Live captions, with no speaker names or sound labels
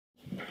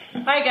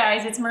Hi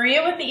guys, it's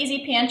Maria with the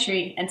Easy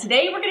Pantry, and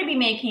today we're going to be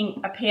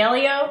making a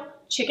paleo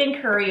chicken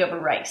curry over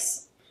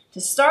rice. To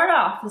start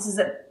off, this is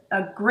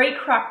a great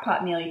crock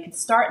pot meal. You can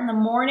start in the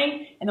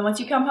morning, and then once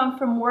you come home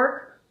from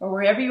work or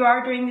wherever you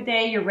are during the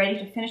day, you're ready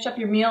to finish up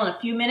your meal in a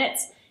few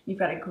minutes. You've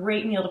got a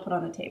great meal to put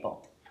on the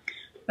table.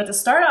 But to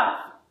start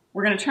off,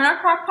 we're going to turn our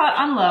crock pot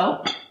on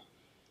low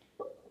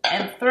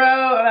and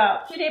throw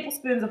about 2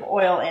 tablespoons of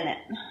oil in it.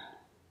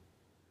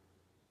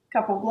 A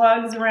couple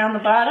glugs around the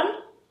bottom.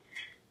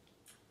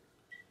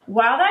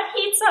 While that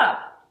heats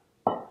up,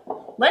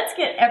 let's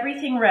get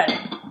everything ready.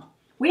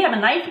 We have a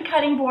knife and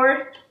cutting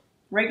board,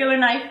 regular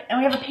knife, and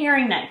we have a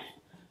paring knife.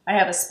 I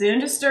have a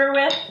spoon to stir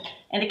with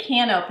and a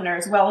can opener,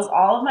 as well as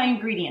all of my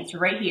ingredients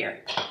right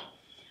here.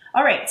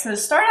 All right, so to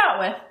start out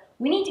with,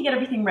 we need to get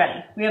everything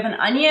ready. We have an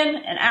onion,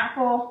 an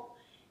apple,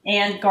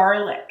 and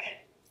garlic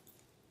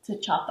to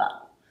chop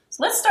up.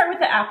 So let's start with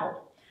the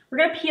apple. We're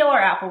gonna peel our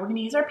apple. We're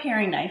gonna use our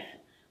paring knife.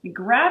 We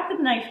grab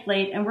the knife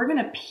blade and we're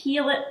gonna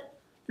peel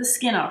the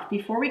skin off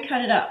before we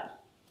cut it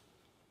up.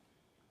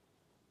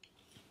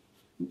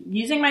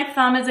 Using my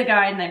thumb as a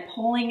guide, and I'm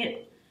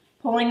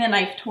pulling the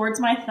knife towards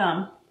my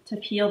thumb to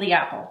peel the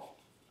apple.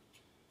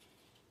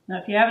 Now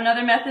if you have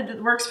another method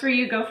that works for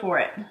you, go for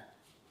it.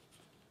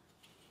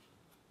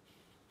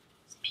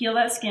 Just peel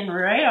that skin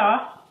right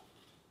off.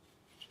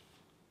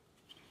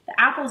 The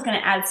apple is going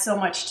to add so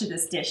much to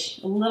this dish.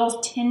 A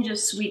little tinge of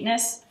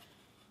sweetness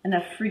and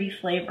a fruity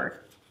flavor.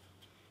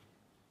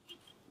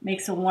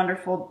 Makes a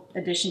wonderful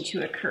addition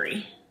to a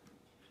curry.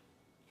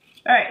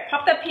 All right,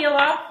 pop that peel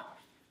off.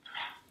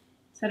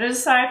 Set it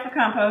aside for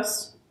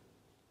compost.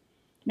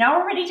 Now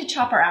we're ready to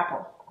chop our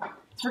apple.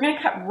 So we're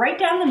gonna cut right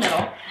down the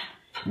middle.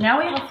 Now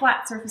we have a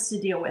flat surface to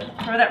deal with.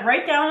 Throw that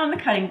right down on the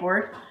cutting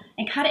board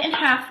and cut it in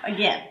half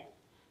again.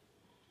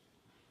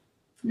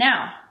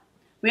 Now,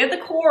 we have the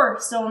core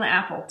still in the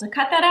apple. To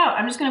cut that out,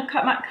 I'm just gonna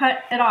cut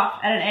it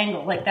off at an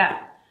angle like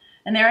that.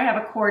 And there I have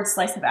a cored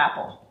slice of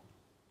apple.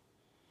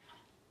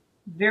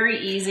 Very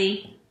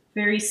easy,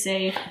 very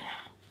safe.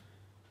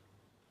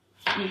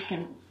 You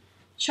can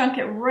chunk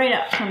it right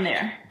up from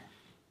there.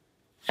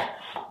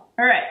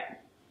 All right,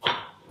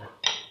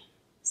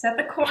 set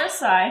the core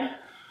aside.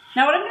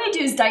 Now what I'm gonna do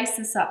is dice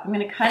this up. I'm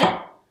gonna cut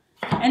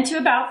it into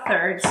about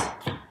thirds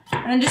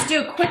and then just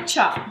do a quick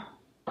chop.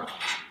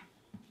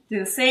 Do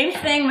the same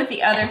thing with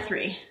the other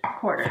 3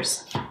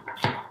 quarters.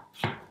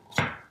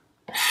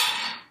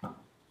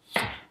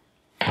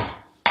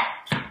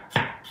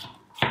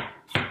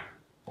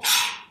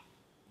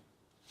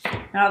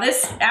 Now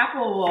this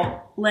apple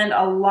will lend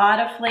a lot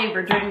of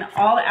flavor during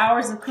all the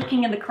hours of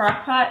cooking in the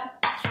crock pot.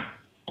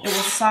 It will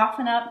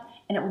soften up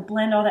and it will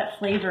blend all that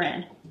flavor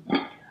in.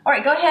 All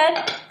right, go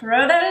ahead,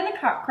 throw that in the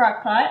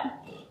crock pot.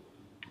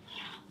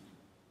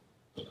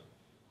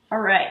 All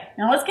right,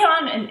 now let's get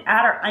on and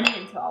add our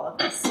onion to all of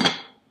this.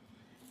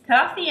 Cut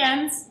off the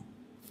ends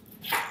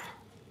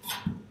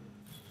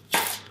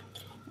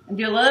and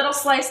do a little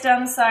slice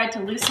down the side to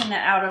loosen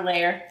that outer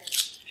layer.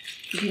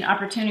 Give you an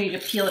opportunity to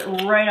peel it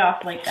right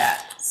off like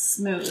that,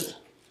 smooth,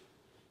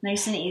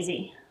 nice and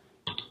easy.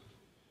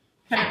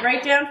 Cut it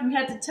right down from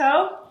head to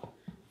toe,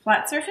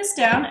 flat surface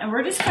down, and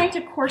we're just going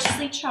to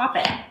coarsely chop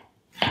it.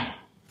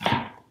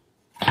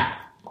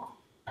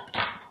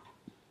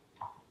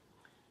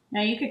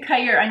 Now you could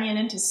cut your onion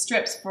into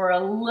strips for a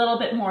little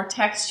bit more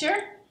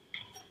texture.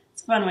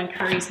 It's fun when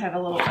curries have a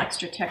little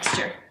extra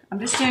texture. I'm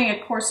just doing a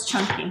coarse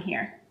chunking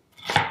here.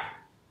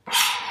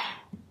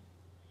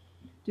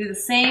 Do the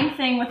same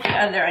thing with the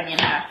other onion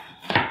half.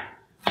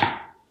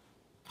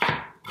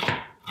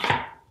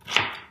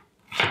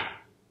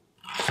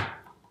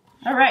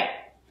 All right,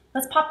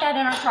 let's pop that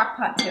in our crock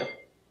pot too.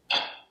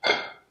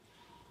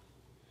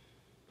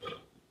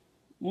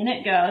 In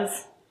it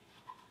goes.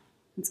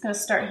 It's gonna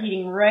start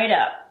heating right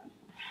up.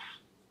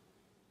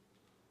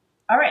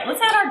 All right,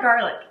 let's add our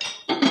garlic.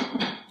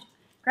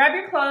 Grab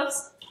your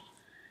cloves,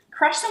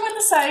 crush them with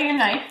the side of your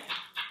knife,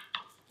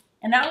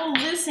 and that will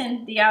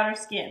loosen the outer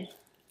skin.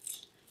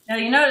 Now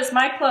you notice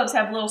my cloves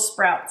have little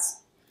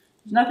sprouts.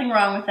 There's nothing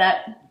wrong with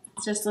that.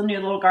 It's just a new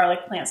little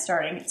garlic plant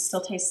starting. It still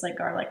tastes like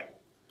garlic.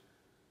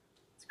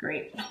 It's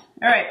great.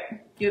 All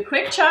right, do a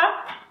quick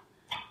chop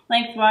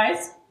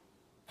lengthwise,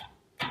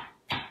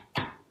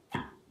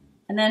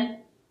 and then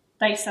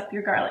dice up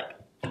your garlic.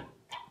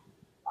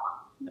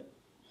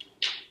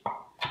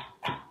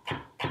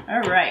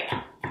 All right,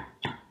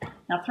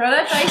 now throw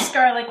that diced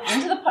garlic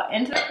into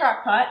the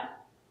crock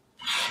pot.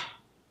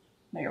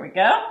 There we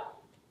go.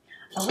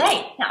 All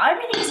right, now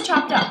everything is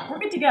chopped up. We're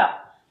good to go.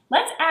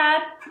 Let's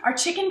add our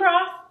chicken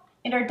broth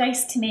and our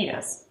diced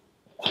tomatoes.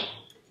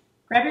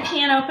 Grab your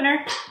can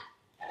opener.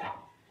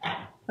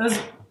 Those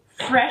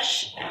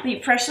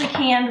freshly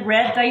canned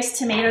red diced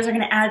tomatoes are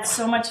gonna add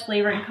so much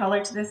flavor and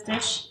color to this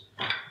dish.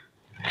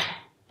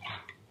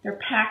 They're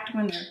packed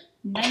when they're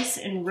nice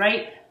and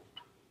ripe.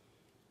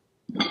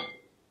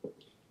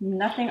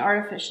 Nothing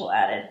artificial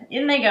added.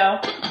 In they go.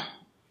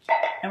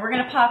 And we're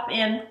gonna pop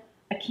in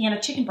a can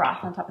of chicken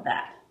broth on top of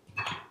that.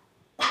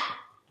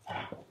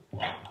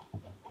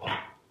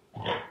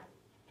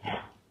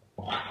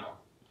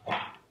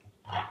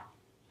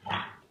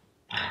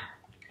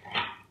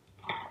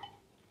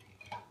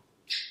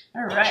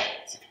 All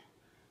right,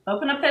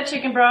 open up that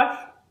chicken broth,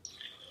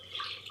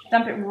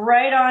 dump it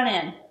right on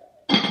in.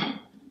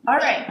 All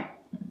right,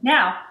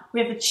 now we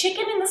have the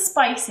chicken and the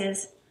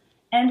spices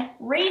and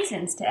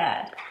raisins to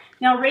add.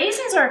 Now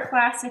raisins are a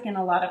classic in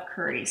a lot of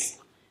curries.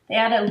 They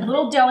add a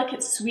little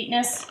delicate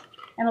sweetness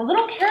and a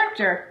little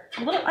character,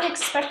 a little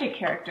unexpected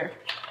character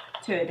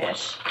to a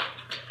dish.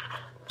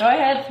 Go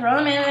ahead, throw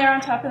them in there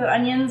on top of the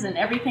onions and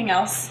everything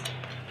else.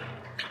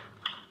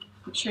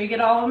 Make sure you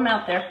get all of them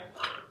out there.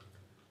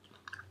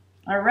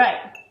 All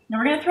right, now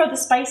we're gonna throw the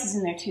spices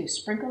in there too.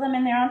 Sprinkle them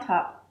in there on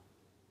top.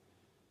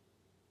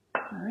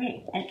 All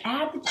right, and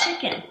add the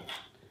chicken.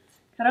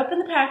 Cut open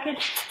the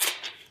package.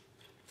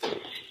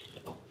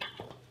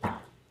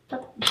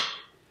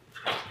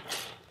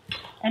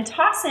 And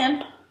toss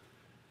in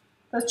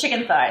those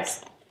chicken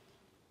thighs.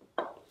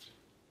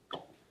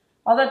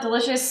 All that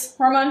delicious,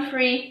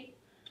 hormone-free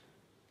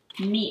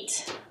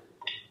meat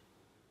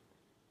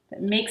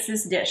that makes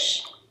this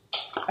dish.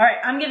 All right,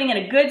 I'm giving it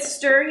a good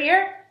stir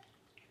here.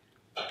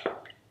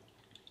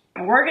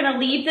 And we're gonna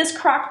leave this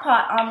crock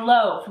pot on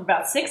low for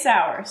about 6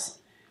 hours.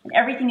 And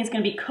everything is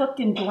gonna be cooked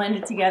and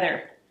blended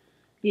together.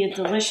 Be a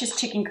delicious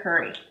chicken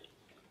curry.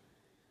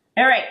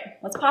 All right,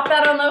 let's pop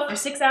that on low for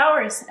 6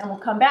 hours and we'll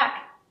come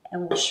back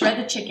and we'll shred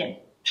the chicken.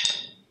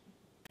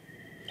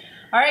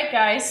 All right,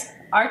 guys,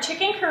 our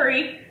chicken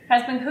curry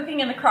has been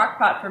cooking in the crock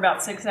pot for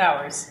about 6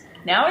 hours.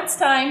 Now it's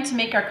time to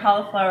make our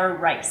cauliflower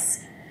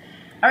rice.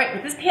 All right,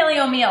 with this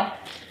paleo meal,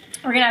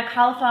 we're gonna have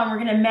cauliflower and we're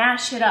gonna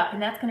mash it up,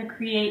 and that's gonna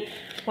create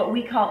what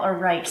we call a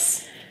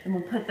rice, and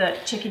we'll put the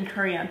chicken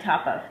curry on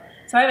top of.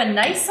 So I have a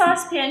nice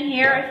saucepan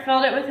here. I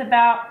filled it with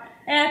about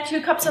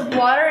 2 cups of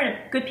water and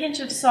a good pinch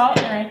of salt,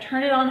 and I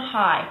turn it on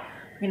high.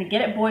 We're gonna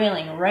get it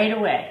boiling right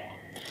away.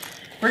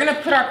 We're gonna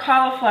put our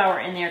cauliflower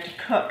in there to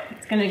cook.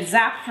 It's gonna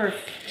zap for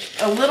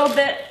a little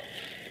bit,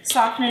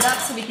 soften it up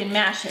so we can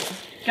mash it.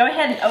 Go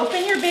ahead and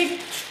open your big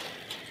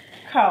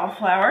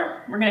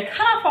cauliflower. We're gonna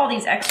cut off all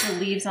these extra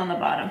leaves on the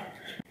bottom.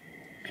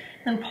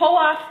 Then pull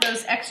off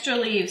those extra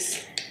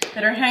leaves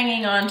that are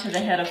hanging on to the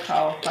head of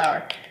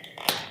cauliflower.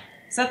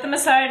 Set them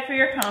aside for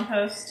your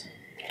compost.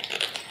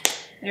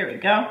 There we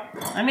go.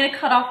 I'm gonna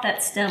cut off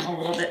that stem a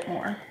little bit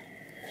more.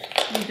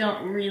 We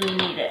don't really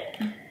need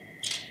it.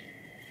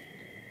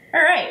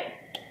 All right,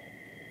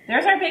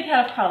 there's our big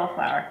head of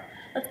cauliflower.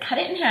 Let's cut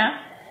it in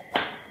half.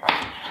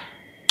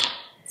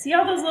 See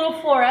all those little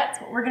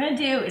florets? What we're gonna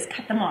do is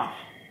cut them off.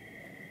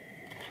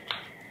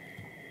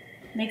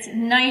 Makes it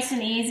nice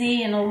and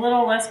easy and a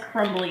little less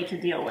crumbly to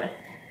deal with.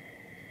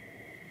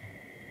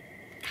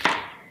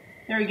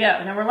 There we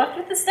go. Now we're left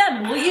with the stem,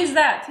 and we'll use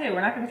that too.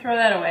 We're not gonna throw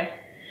that away.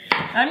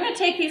 I'm gonna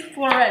take these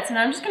florets and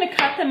I'm just gonna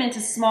cut them into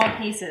small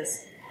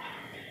pieces.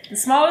 The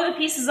smaller the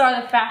pieces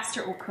are, the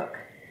faster it will cook.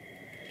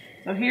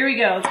 So here we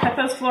go, let's cut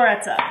those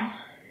florets up.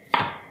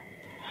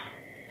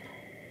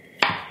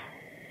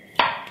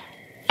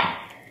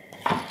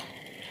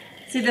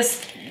 See,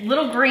 this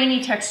little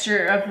grainy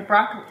texture of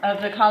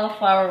the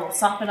cauliflower will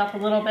soften up a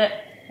little bit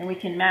and we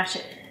can mash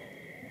it.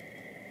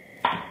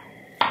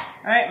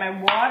 All right, my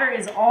water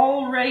is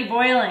already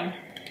boiling.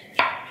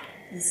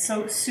 This is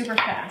so super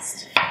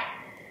fast.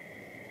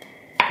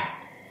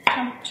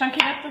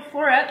 Chunking up the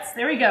florets,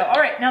 there we go.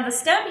 All right, now the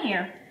stem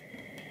here,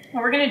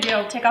 what we're gonna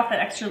do, take off that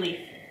extra leaf.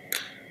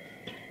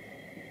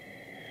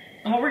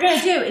 And what we're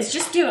gonna do is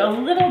just do a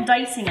little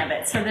dicing of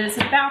it so that it's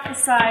about the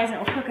size and it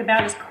will cook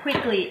about as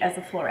quickly as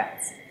the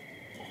florets.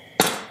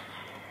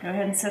 Go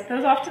ahead and set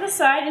those off to the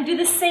side and do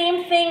the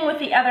same thing with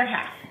the other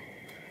half.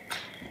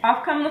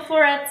 Off come the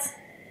florets.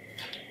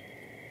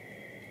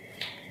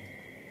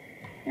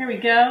 There we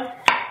go.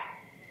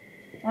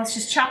 Let's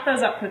just chop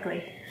those up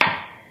quickly.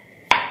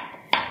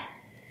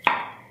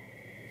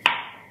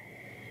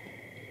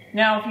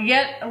 Now, if you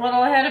get a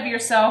little ahead of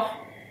yourself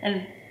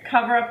and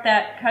cover up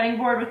that cutting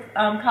board with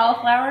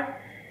cauliflower,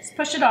 just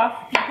push it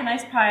off, make a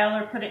nice pile,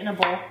 or put it in a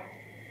bowl.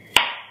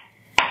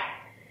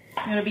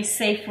 You're gonna be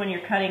safe when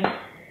you're cutting.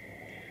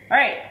 All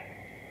right,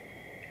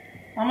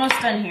 almost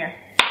done here.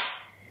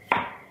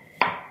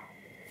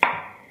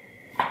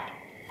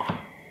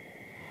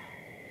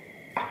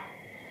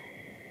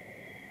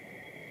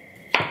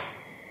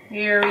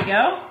 Here we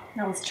go.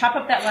 Now let's chop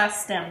up that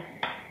last stem.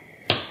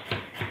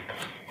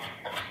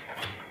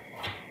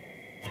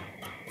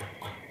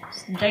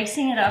 Just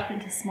dicing it up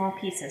into small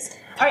pieces.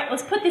 All right,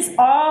 let's put this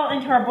all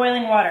into our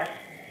boiling water.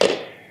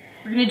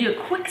 We're gonna do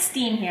a quick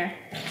steam here.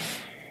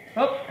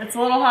 Oh, it's a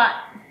little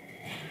hot,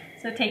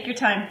 so take your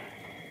time.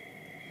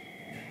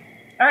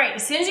 All right,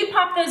 as soon as you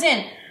pop those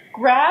in,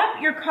 grab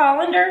your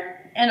colander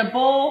and a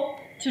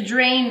bowl to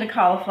drain the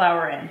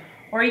cauliflower in,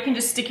 or you can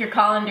just stick your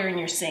colander in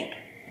your sink.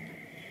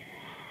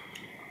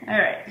 All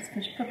right, let's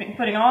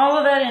putting all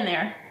of that in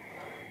there.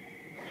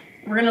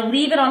 We're gonna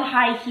leave it on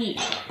high heat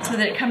so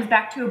that it comes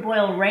back to a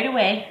boil right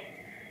away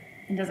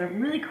and does a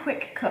really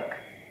quick cook.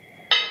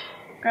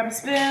 Grab a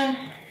spoon,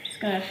 just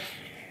gonna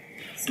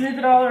smooth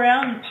it all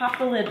around and pop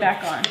the lid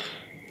back on.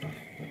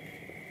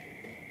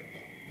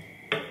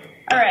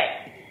 All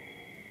right,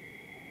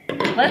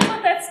 let's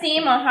let that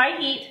steam on high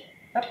heat.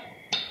 Oh,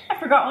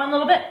 forgot one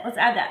little bit. Let's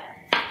add that.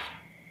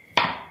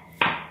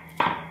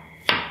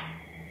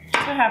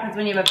 That's what happens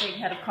when you have a big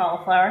head of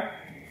cauliflower.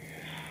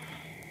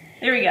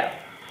 There we go.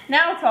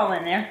 Now it's all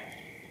in there.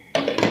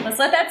 Let's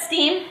let that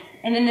steam.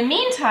 And in the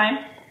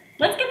meantime,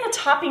 let's get the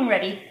topping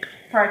ready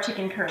for our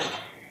chicken curry.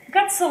 We've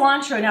got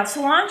cilantro. Now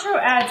cilantro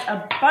adds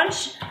a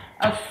bunch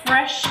of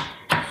fresh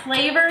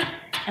flavor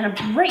and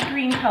a bright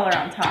green color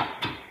on top.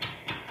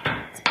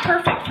 It's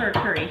perfect for a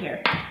curry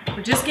here.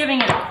 We're just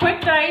giving it a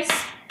quick dice.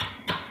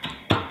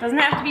 Doesn't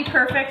have to be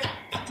perfect.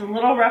 It's a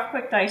little rough,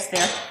 quick dice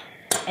there.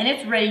 And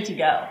it's ready to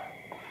go.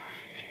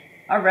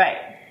 All right.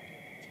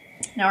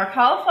 Now our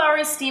cauliflower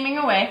is steaming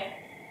away.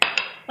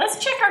 Let's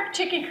check our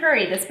chicken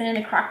curry that's been in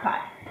the crock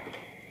pot.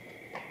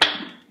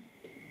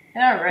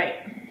 All right.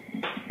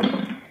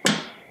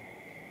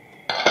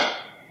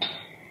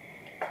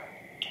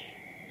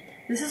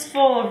 This is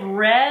full of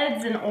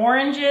reds and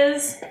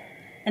oranges,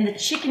 and the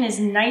chicken is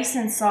nice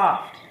and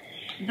soft.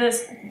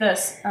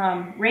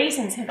 The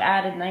raisins have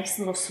added nice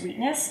little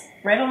sweetness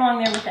right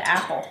along there with the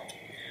apple.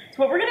 So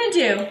what we're gonna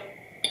do,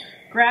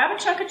 grab a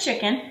chunk of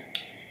chicken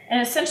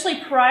and essentially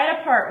pry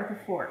it apart with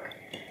a fork.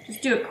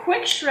 Just do a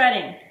quick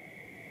shredding.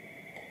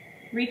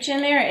 Reach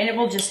in there and it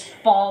will just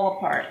fall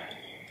apart.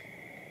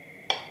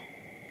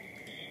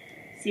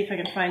 See if I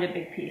can find a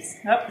big piece.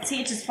 Oh, see,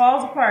 it just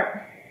falls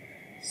apart.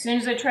 As soon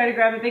as I try to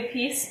grab a big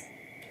piece,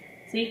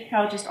 see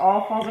how it just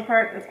all falls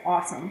apart? That's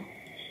awesome.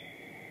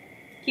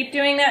 Keep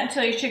doing that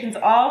until your chicken's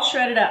all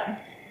shredded up.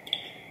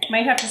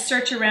 Might have to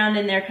search around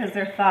in there because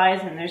they're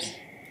thighs and there's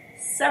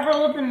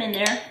several of them in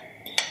there.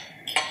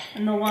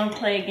 And they'll want to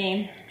play a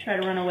game, try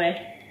to run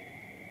away.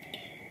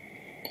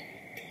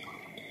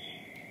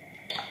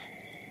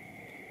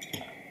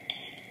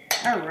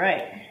 All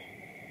right.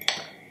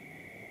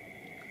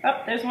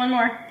 Oh, there's one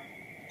more.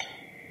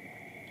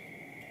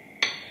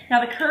 Now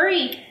the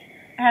curry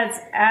has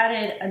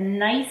added a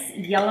nice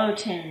yellow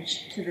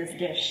tinge to this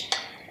dish,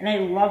 and I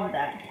love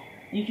that.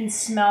 You can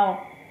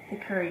smell the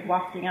curry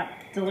wafting up.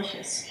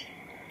 Delicious.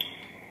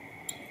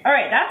 All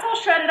right, that's all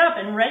shredded up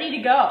and ready to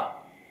go.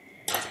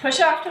 Let's push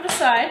it off to the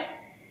side.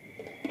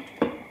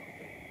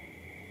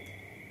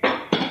 You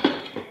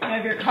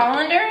have your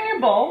colander in your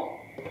bowl.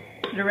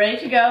 They're ready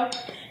to go.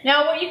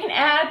 Now what you can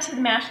add to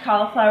the mashed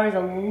cauliflower is a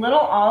little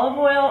olive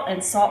oil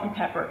and salt and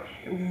pepper.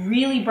 It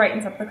really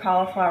brightens up the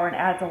cauliflower and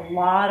adds a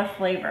lot of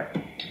flavor.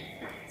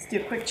 Let's do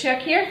a quick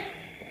check here.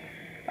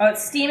 Oh,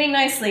 it's steaming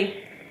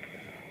nicely.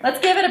 Let's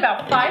give it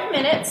about 5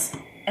 minutes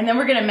and then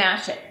we're gonna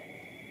mash it.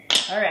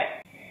 All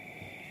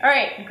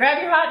right,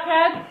 grab your hot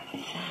pad.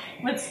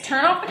 Let's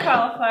turn off the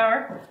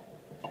cauliflower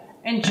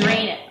and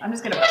drain it. I'm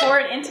just gonna pour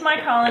it into my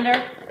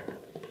colander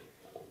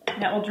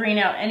and that will drain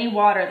out any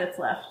water that's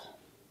left.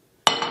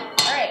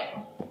 All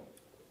right,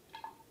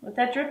 let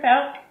that drip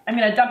out. I'm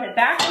gonna dump it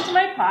back into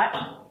my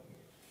pot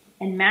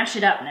and mash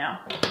it up now.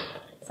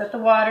 Set the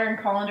water and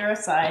colander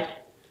aside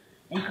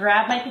and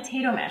grab my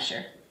potato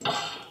masher.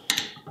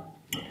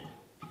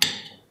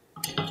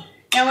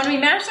 Now when we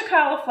mash the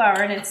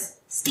cauliflower and it's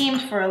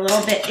steamed for a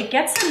little bit, it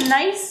gets a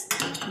nice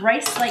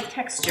rice-like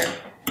texture.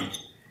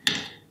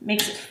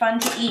 Makes it fun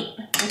to eat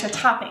with a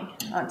topping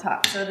on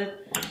top. So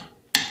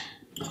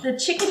the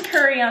chicken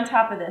curry on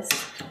top of this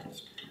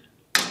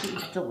will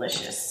be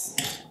delicious.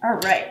 All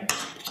right.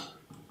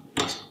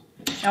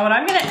 Now what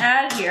I'm gonna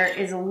add here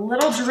is a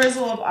little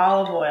drizzle of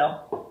olive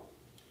oil.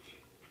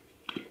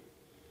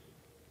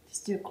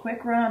 Just do a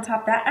quick run on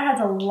top. That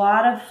adds a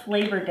lot of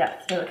flavor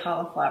depth to the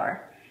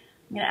cauliflower.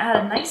 I'm gonna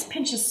add a nice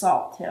pinch of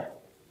salt too. All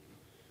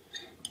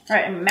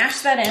right, and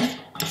mash that in.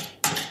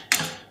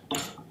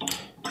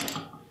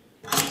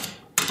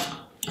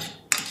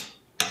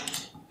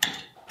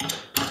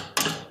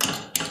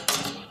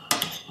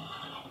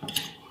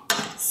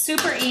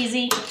 Super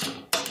easy.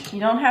 You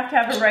don't have to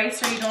have a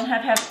rice or you don't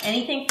have to have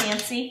anything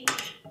fancy.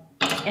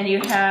 And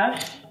you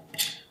have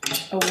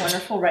a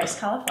wonderful rice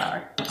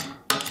cauliflower.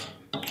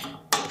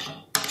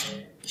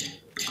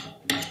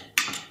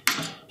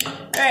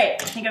 All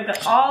right, I think I've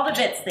got all the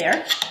bits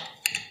there.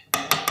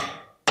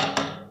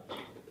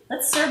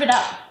 Let's serve it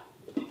up.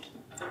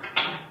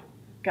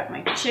 Got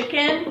my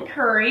chicken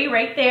curry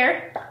right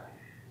there.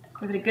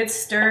 Give it a good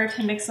stir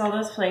to mix all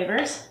those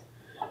flavors.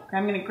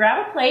 I'm gonna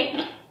grab a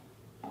plate,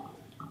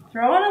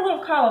 throw on a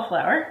little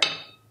cauliflower.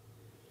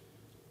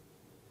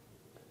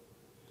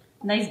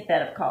 Nice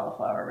bed of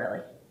cauliflower,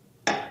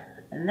 really.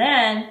 And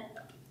then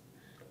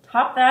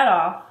top that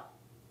off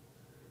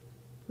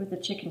with the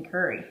chicken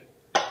curry.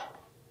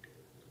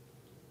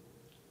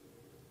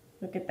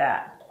 Look at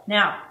that.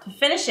 Now, to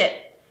finish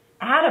it,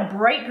 add a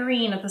bright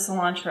green of the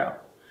cilantro.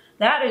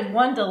 That is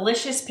one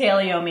delicious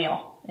paleo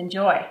meal.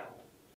 Enjoy.